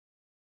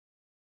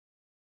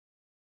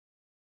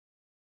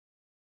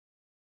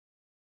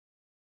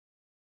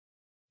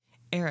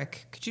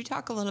Erik, could you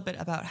talk a little bit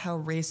about how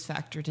race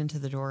factored into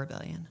the Dorr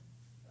Rebellion?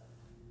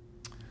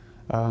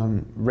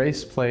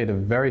 Race played a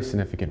very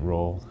significant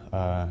role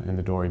in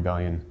the Dorr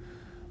Rebellion.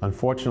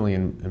 Unfortunately,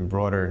 in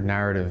broader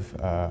narrative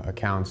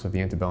accounts of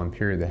the antebellum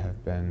period that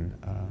have been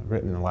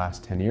written in the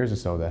last 10 years or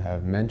so that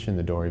have mentioned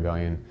the Dorr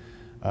Rebellion,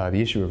 the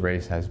issue of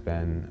race has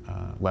been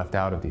left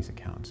out of these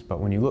accounts.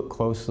 But when you look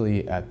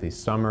closely at the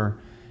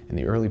summer and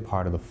the early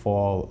part of the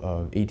fall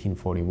of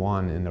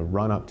 1841 in the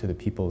run-up to the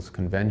People's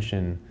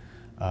Convention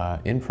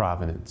in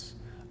Providence,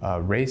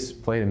 race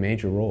played a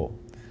major role.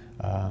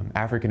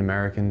 African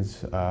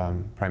Americans,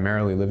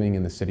 primarily living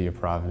in the city of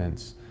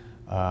Providence,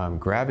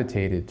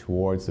 gravitated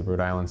towards the Rhode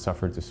Island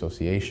Suffrage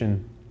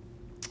Association.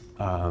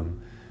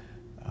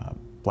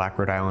 Black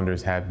Rhode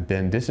Islanders have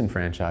been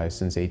disenfranchised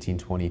since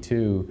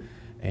 1822,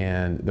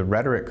 and the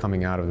rhetoric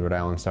coming out of the Rhode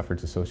Island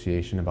Suffrage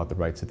Association about the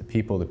rights of the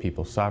people, the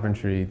people's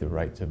sovereignty, the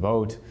right to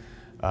vote,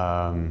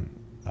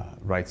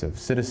 rights of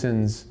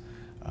citizens,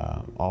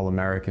 all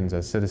Americans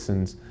as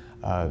citizens.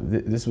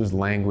 This was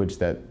language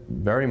that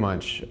very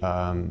much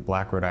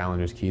Black Rhode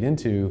Islanders keyed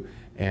into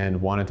and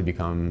wanted to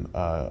become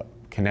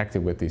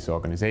connected with this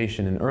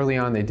organization. And early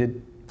on, they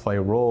did play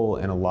a role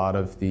in a lot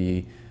of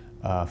the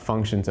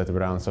functions that the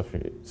Rhode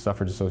Island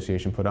Suffrage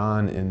Association put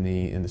on in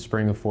the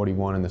spring of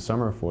 '41 and the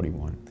summer of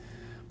 '41.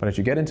 But as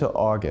you get into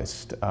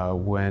August,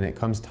 when it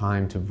comes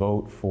time to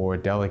vote for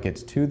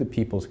delegates to the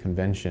People's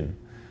Convention,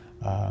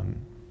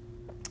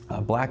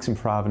 blacks in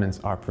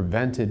Providence are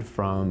prevented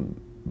from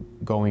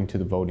going to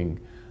the voting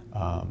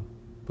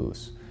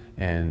booths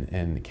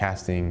and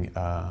casting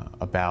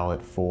a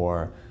ballot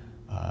for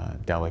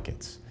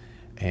delegates.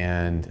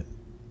 And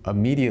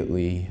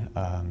immediately,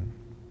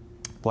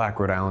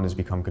 Black Rhode Islanders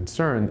become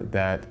concerned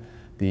that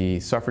the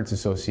Suffrage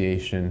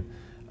Association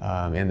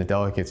and the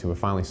delegates who were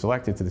finally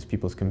selected to this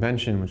People's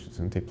Convention, which is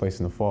going to take place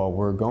in the fall,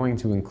 were going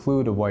to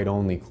include a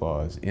white-only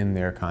clause in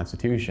their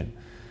Constitution,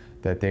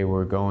 that they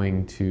were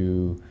going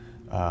to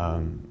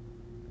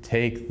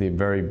take the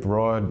very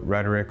broad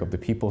rhetoric of the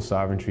people's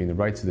sovereignty and the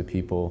rights of the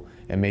people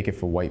and make it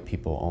for white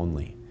people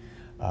only.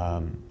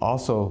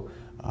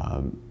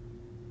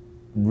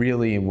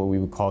 Really in what we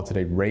would call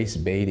today race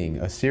baiting,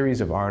 a series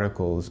of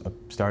articles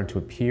started to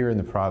appear in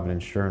the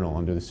Providence Journal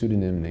under the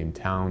pseudonym named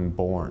Town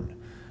Born.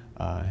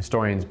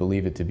 Historians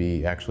believe it to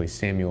be actually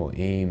Samuel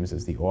Ames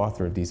as the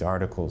author of these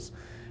articles,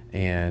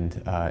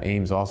 and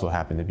Ames also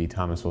happened to be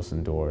Thomas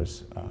Wilson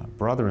Dorr's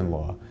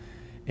brother-in-law.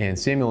 And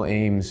Samuel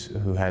Ames,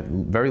 who had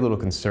very little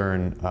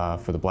concern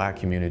for the black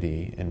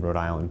community in Rhode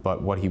Island,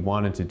 but what he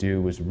wanted to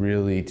do was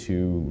really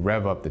to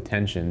rev up the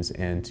tensions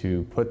and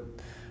to put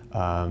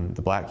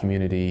the black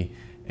community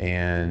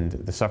and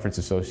the Suffrage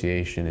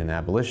Association and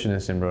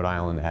abolitionists in Rhode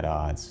Island at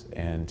odds,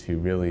 and to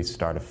really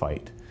start a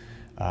fight.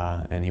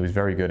 And he was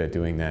very good at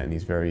doing that, and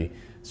these very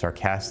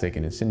sarcastic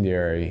and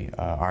incendiary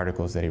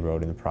articles that he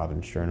wrote in the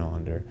Providence Journal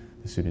under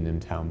the pseudonym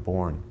Town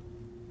Born.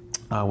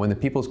 When the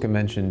People's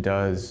Convention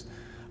does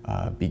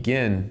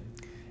begin,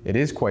 it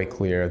is quite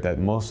clear that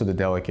most of the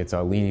delegates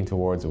are leaning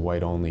towards a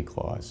white-only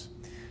clause.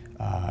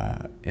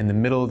 In the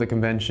middle of the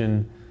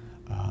convention,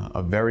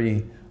 a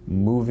very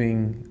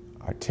moving,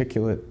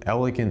 articulate,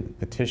 elegant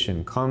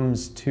petition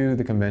comes to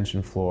the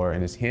convention floor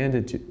and is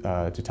handed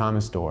to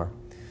Thomas Dorr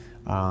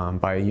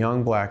by a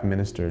young black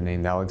minister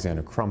named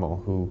Alexander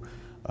Crummell, who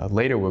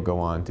later would go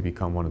on to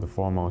become one of the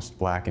foremost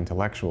black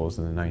intellectuals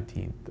in the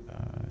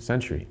 19th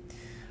century.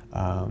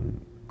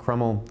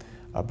 Crummell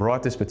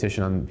brought this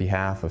petition on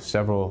behalf of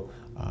several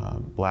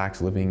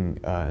blacks living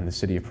in the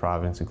city of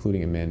Providence,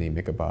 including a man named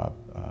Ichabod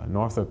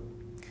Northup.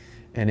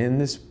 And in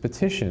this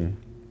petition,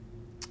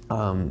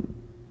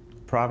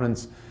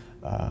 Providence's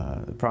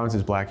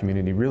black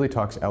community really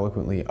talks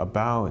eloquently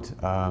about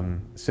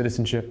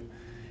citizenship,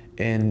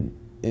 and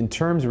in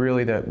terms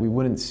really that we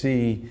wouldn't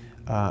see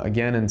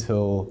again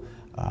until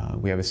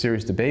we have a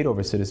serious debate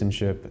over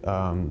citizenship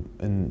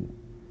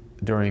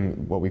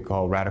during what we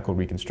call radical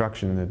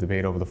Reconstruction, the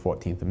debate over the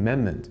 14th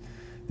Amendment.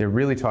 They're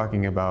really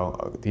talking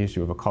about the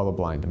issue of a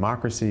colorblind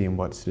democracy and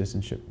what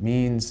citizenship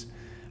means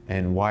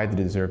and why they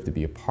deserve to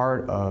be a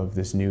part of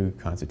this new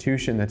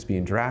Constitution that's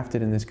being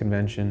drafted in this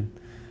convention.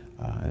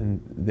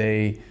 And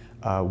they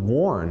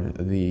warn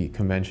the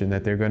convention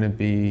that they're going to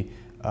be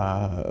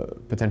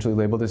potentially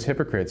labeled as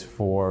hypocrites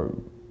for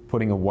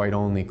putting a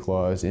white-only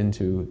clause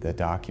into the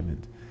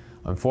document.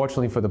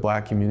 Unfortunately for the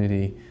black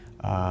community,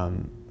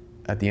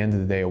 at the end of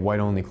the day, a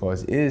white-only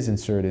clause is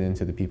inserted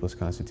into the People's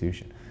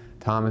Constitution.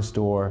 Thomas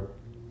Dorr,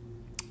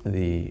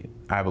 the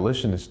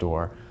abolitionist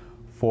Dorr,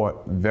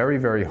 fought very,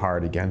 very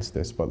hard against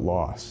this, but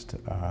lost.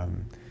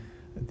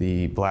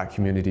 The black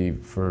community,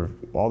 for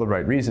all the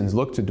right reasons,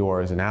 looked to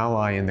Dorr as an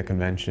ally in the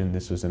convention.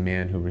 This was a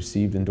man who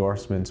received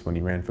endorsements when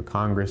he ran for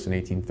Congress in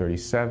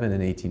 1837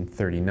 and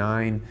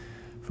 1839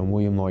 from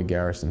William Lloyd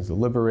Garrison's The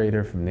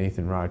Liberator, from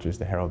Nathan Rogers'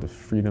 The Herald of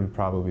Freedom,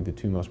 probably the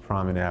two most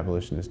prominent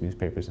abolitionist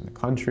newspapers in the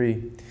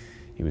country.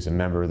 He was a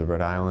member of the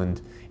Rhode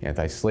Island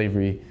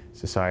Anti-Slavery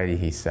Society.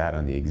 He sat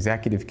on the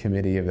executive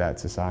committee of that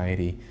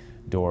society.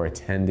 Dorr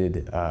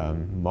attended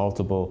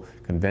multiple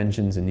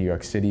conventions in New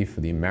York City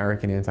for the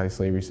American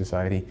Anti-Slavery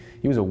Society.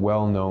 He was a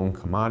well-known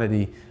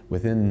commodity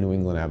within New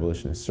England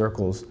abolitionist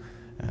circles.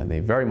 They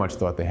very much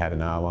thought they had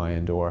an ally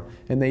in Dorr,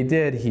 and they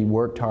did. He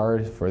worked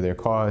hard for their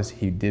cause.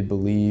 He did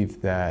believe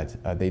that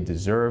they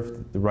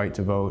deserved the right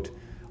to vote,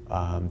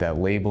 that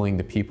labeling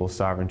the people's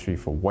sovereignty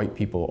for white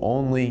people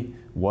only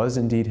was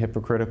indeed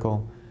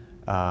hypocritical,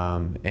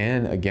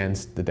 and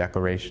against the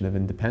Declaration of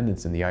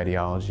Independence and the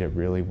ideology that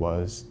really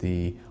was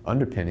the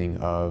underpinning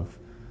of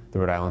the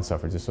Rhode Island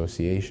Suffrage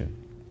Association.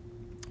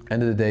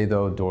 End of the day,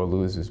 though, Dorr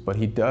loses, but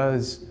he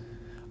does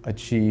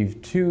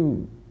achieve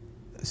two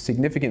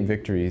significant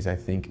victories, I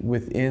think,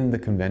 within the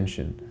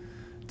convention,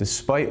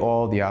 despite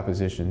all the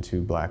opposition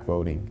to black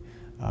voting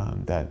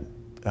that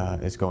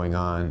is going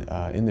on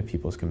in the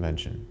People's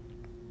Convention.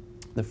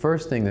 The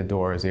first thing that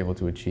Dorr is able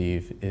to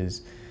achieve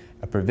is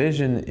a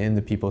provision in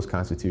the People's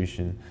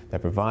Constitution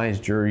that provides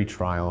jury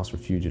trials for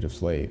fugitive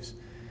slaves.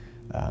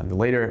 The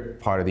later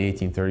part of the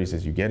 1830s,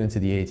 as you get into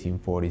the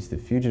 1840s, the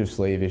fugitive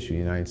slave issue in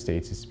the United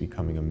States is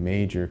becoming a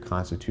major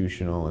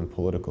constitutional and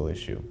political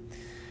issue.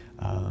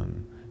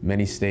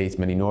 Many states,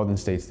 many northern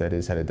states that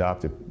is, had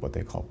adopted what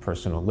they call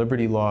personal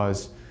liberty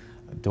laws.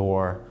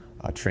 Dorr,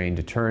 a trained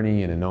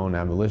attorney and a known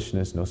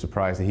abolitionist, no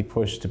surprise that he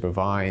pushed to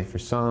provide for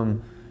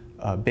some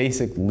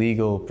basic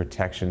legal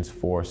protections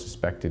for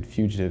suspected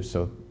fugitives,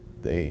 so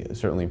they,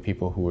 certainly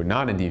people who were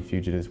not indeed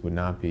fugitives would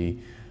not be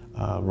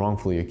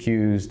wrongfully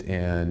accused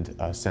and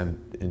sent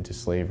into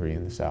slavery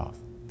in the South.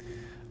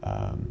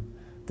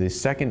 The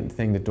second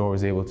thing that Dorr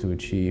was able to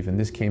achieve, and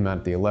this came out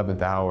at the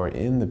 11th hour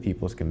in the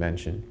People's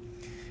Convention,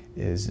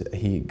 is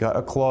he got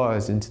a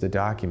clause into the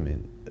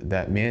document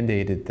that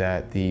mandated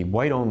that the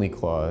white-only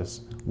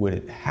clause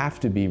would have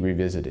to be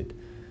revisited.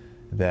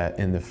 That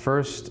in the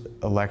first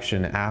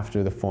election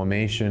after the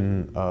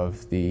formation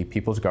of the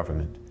people's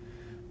government,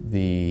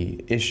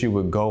 the issue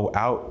would go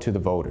out to the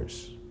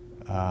voters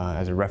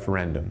as a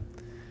referendum,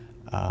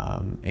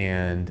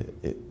 and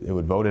it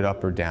would vote it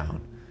up or down.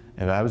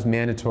 And that was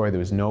mandatory. There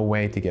was no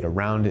way to get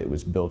around it. It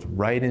was built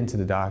right into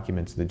the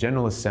documents. The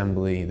General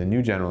Assembly, the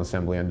new General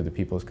Assembly under the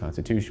People's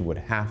Constitution, would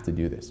have to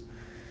do this.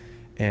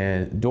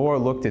 And Dorr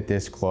looked at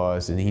this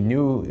clause and he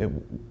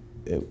knew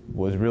it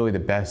was really the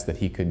best that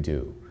he could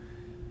do.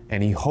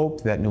 And he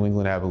hoped that New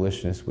England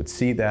abolitionists would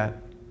see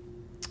that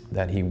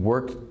he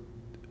worked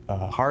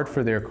hard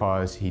for their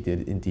cause. He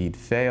did indeed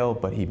fail,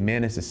 but he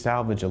managed to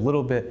salvage a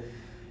little bit.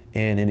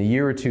 And in a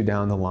year or two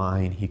down the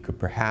line, he could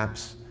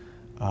perhaps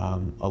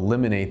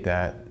eliminate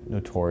that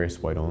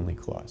notorious white-only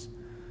clause.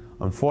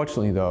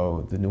 Unfortunately,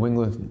 though, the New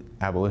England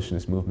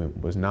abolitionist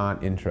movement was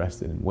not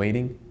interested in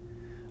waiting.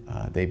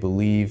 They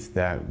believed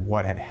that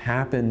what had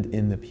happened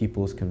in the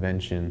People's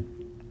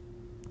Convention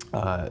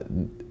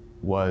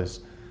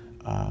was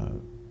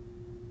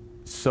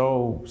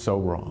so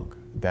wrong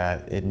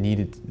that it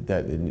needed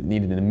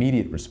an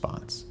immediate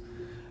response.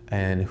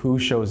 And who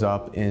shows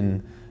up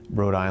in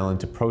Rhode Island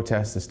to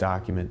protest this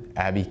document?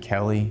 Abby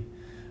Kelly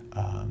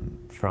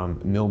from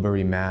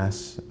Millbury,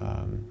 Mass,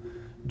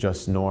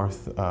 just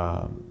north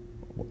up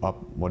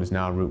what is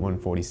now Route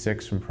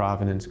 146 from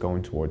Providence,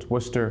 going towards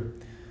Worcester.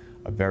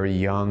 A very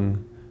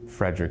young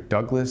Frederick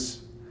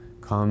Douglass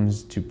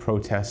comes to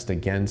protest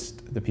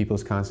against the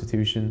People's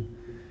Constitution.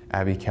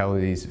 Abby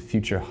Kelly's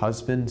future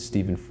husband,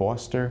 Stephen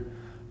Foster,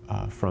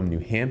 from New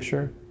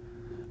Hampshire,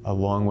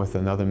 along with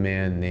another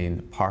man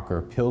named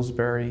Parker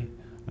Pillsbury,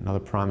 another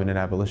prominent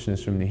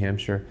abolitionist from New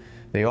Hampshire.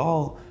 They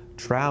all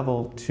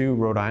travel to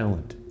Rhode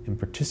Island and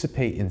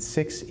participate in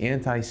 6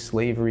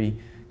 anti-slavery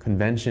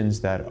conventions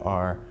that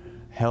are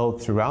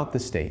held throughout the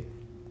state.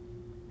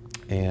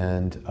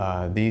 And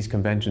these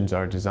conventions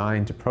are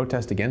designed to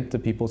protest against the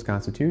People's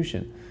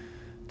Constitution,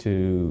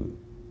 to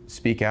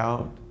speak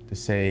out, to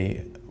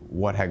say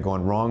what had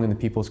gone wrong in the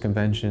People's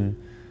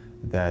Convention,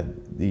 that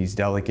these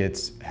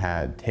delegates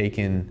had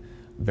taken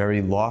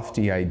very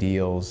lofty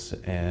ideals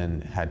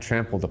and had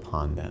trampled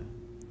upon them.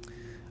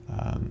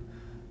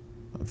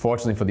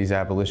 Unfortunately for these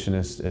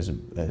abolitionists,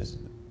 as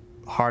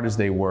hard as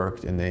they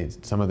worked, and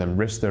some of them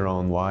risked their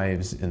own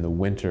lives in the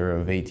winter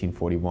of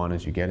 1841,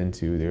 as you get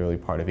into the early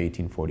part of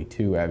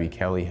 1842, Abby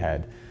Kelly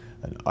had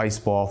an ice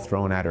ball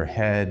thrown at her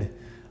head.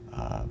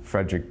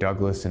 Frederick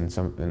Douglass,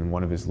 in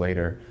one of his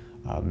later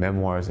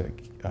memoirs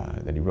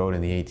that he wrote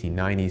in the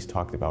 1890s,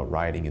 talked about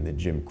riding in the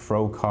Jim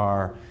Crow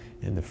car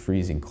in the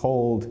freezing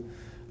cold.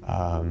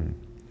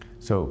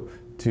 For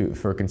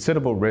a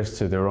considerable risk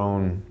to their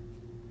own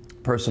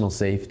personal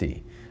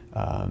safety,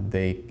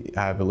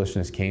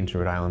 abolitionists came to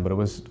Rhode Island, but it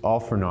was all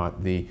for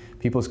naught. The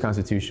People's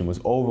Constitution was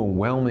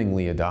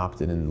overwhelmingly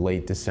adopted in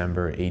late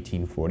December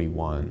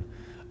 1841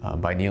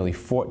 by nearly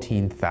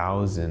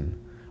 14,000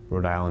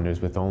 Rhode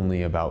Islanders, with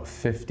only about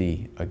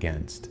 50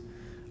 against.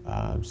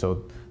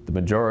 So the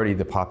majority of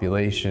the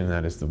population,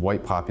 that is the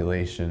white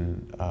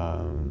population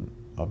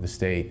of the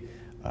state,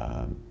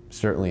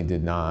 certainly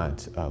did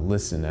not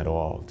listen at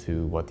all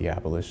to what the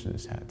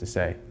abolitionists had to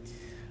say.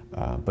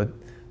 But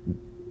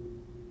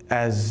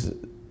as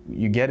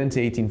you get into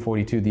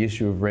 1842, the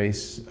issue of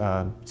race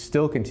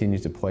still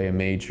continues to play a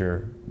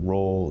major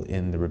role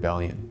in the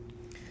rebellion.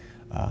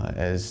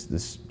 As the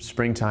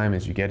springtime,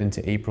 as you get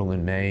into April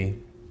and May,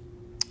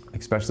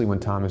 especially when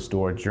Thomas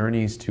Dorr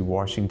journeys to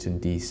Washington,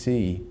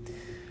 D.C.,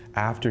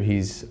 after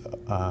he's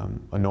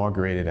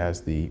inaugurated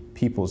as the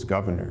people's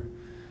governor,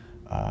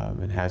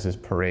 and has his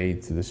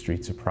parade through the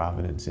streets of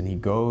Providence, and he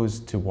goes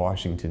to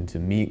Washington to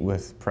meet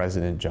with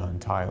President John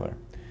Tyler.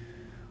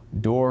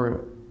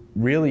 Dorr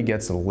really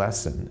gets a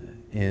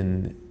lesson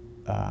in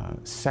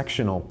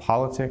sectional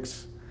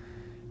politics,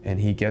 and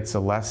he gets a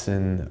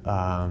lesson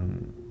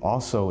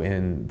also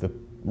in the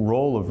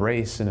role of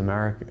race in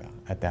America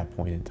at that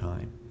point in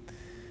time.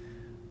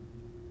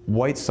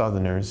 White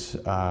Southerners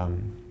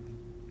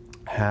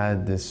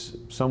had this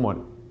somewhat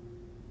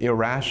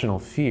irrational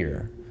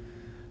fear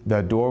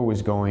that Dorr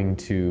was going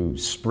to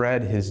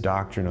spread his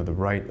doctrine of the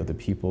right of the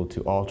people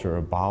to alter or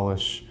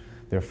abolish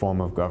their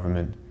form of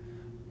government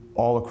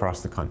all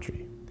across the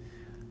country.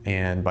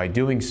 And by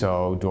doing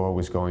so, Dorr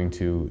was going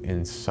to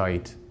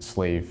incite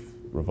slave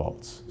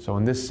revolts. So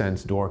in this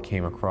sense, Dorr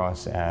came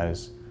across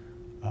as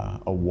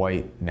a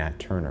white Nat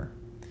Turner.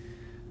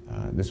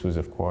 This was,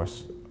 of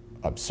course,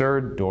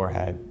 absurd. Dorr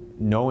had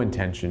no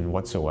intention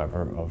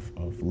whatsoever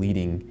of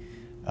leading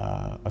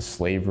a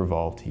slave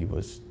revolt. He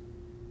was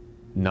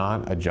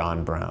not a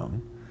John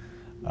Brown.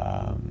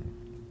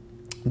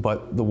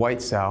 But the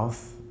white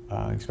South,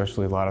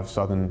 especially a lot of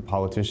Southern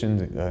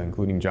politicians,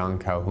 including John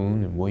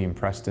Calhoun and William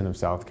Preston of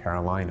South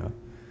Carolina,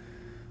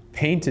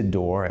 painted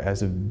Dorr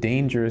as a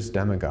dangerous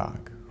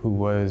demagogue who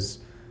was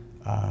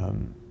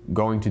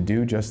going to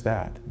do just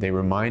that. They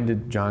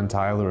reminded John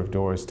Tyler of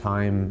Dorr's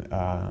time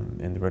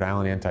in the Rhode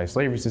Island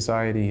Anti-Slavery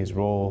Society, his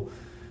role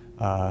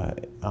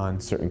on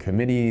certain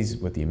committees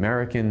with the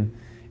American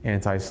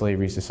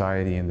Anti-Slavery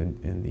Society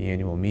in the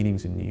annual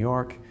meetings in New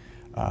York.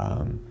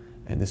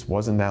 And this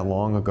wasn't that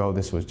long ago.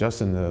 This was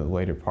just in the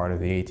later part of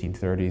the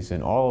 1830s.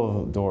 And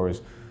all of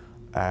Dorr's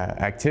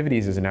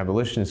activities as an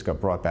abolitionist got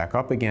brought back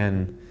up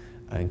again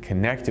and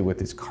connected with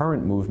this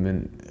current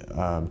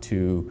movement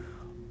to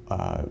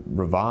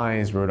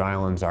revise Rhode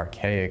Island's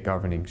archaic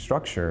governing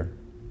structure.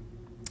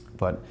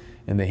 But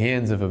in the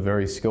hands of a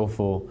very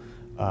skillful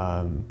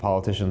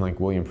politician like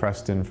William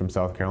Preston from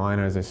South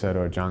Carolina, as I said,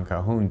 or John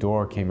Calhoun,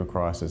 Dorr came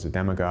across as a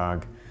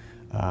demagogue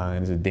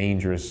and as a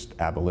dangerous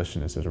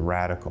abolitionist, as a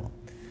radical.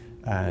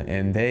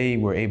 And they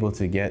were able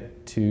to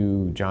get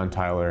to John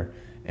Tyler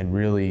and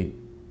really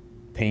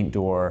paint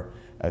Dorr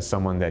as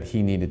someone that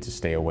he needed to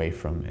stay away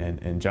from.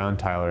 And John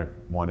Tyler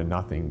wanted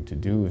nothing to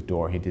do with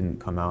Dorr. He didn't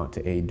come out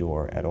to aid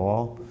Dorr at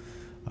all.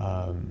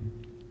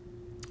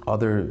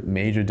 Other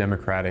major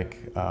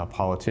Democratic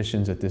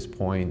politicians at this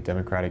point,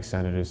 Democratic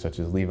senators such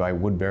as Levi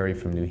Woodbury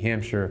from New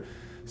Hampshire,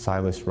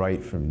 Silas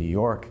Wright from New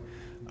York,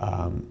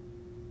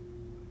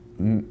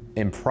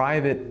 in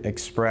private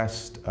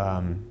expressed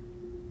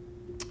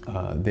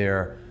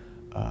their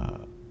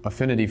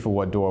affinity for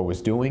what Dorr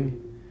was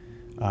doing,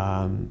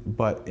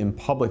 but in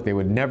public they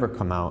would never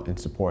come out and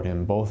support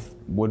him. Both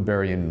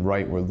Woodbury and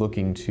Wright were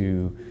looking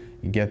to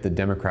get the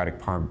Democratic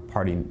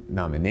Party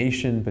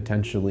nomination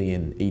potentially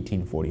in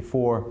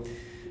 1844,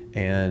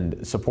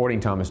 and supporting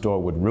Thomas Dorr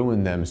would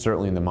ruin them,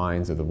 certainly in the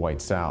minds of the white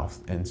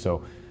South. And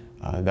so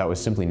that was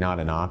simply not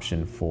an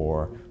option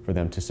for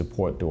them to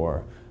support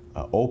Dorr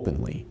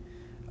openly.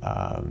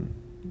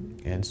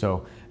 And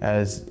so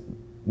as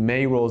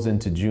May rolls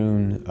into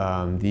June,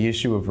 the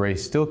issue of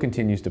race still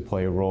continues to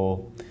play a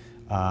role.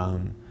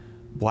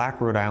 Black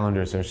Rhode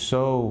Islanders are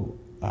so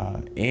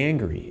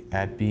angry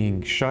at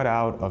being shut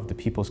out of the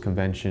People's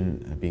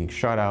Convention, being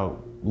shut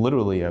out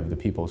literally of the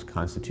People's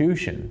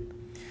Constitution,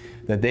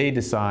 that they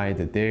decide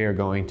that they are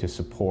going to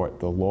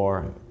support the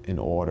law and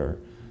order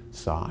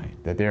side,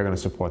 that they are going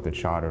to support the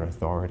charter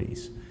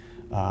authorities.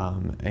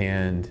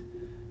 And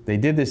they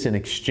did this in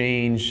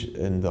exchange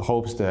in the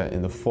hopes that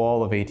in the fall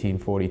of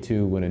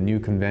 1842, when a new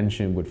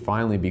convention would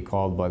finally be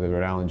called by the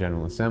Rhode Island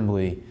General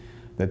Assembly,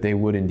 that they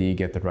would indeed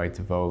get the right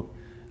to vote.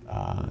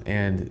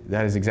 And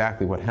that is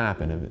exactly what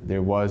happened.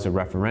 There was a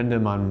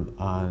referendum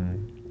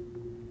on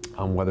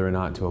whether or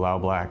not to allow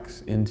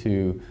blacks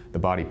into the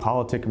body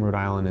politic in Rhode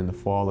Island in the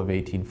fall of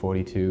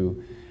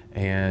 1842.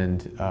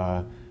 And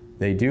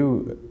they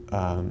do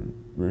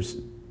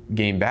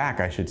gain back,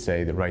 I should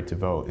say, the right to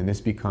vote. And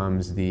this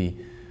becomes the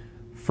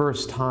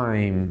first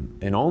time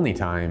and only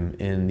time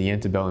in the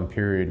antebellum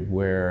period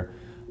where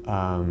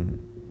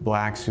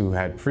blacks who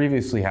had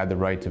previously had the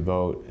right to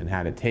vote and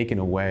had it taken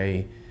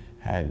away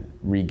had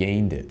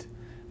regained it.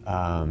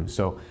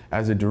 So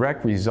as a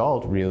direct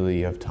result,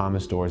 really, of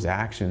Thomas Dorr's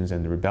actions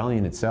and the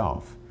rebellion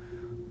itself,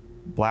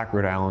 Black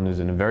Rhode Islanders,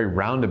 in a very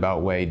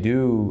roundabout way,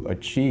 do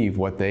achieve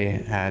what they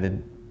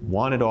had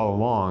wanted all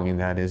along, and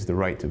that is the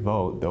right to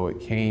vote, though it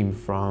came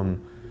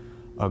from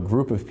a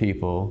group of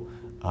people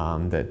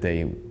that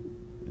they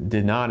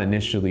did not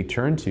initially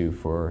turn to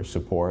for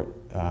support.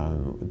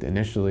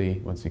 Initially,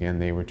 once again,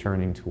 they were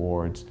turning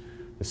towards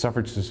the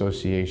Suffrage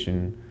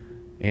Association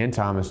and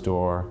Thomas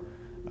Dorr,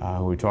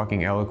 who were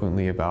talking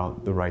eloquently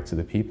about the rights of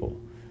the people.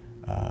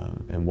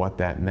 and what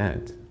that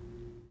meant.